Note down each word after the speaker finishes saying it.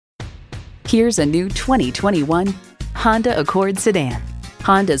Here's a new 2021 Honda Accord sedan.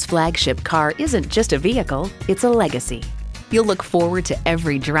 Honda's flagship car isn't just a vehicle, it's a legacy. You'll look forward to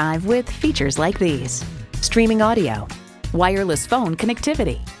every drive with features like these: streaming audio, wireless phone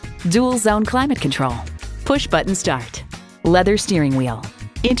connectivity, dual zone climate control, push button start, leather steering wheel,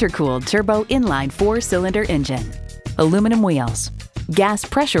 intercooled turbo inline 4-cylinder engine, aluminum wheels, gas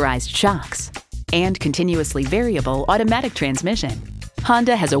pressurized shocks, and continuously variable automatic transmission.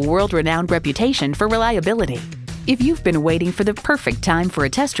 Honda has a world-renowned reputation for reliability. If you've been waiting for the perfect time for a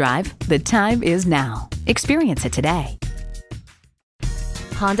test drive, the time is now. Experience it today.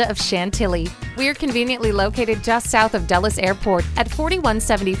 Honda of Chantilly. We're conveniently located just south of Dulles Airport at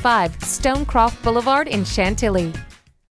 4175 Stonecroft Boulevard in Chantilly.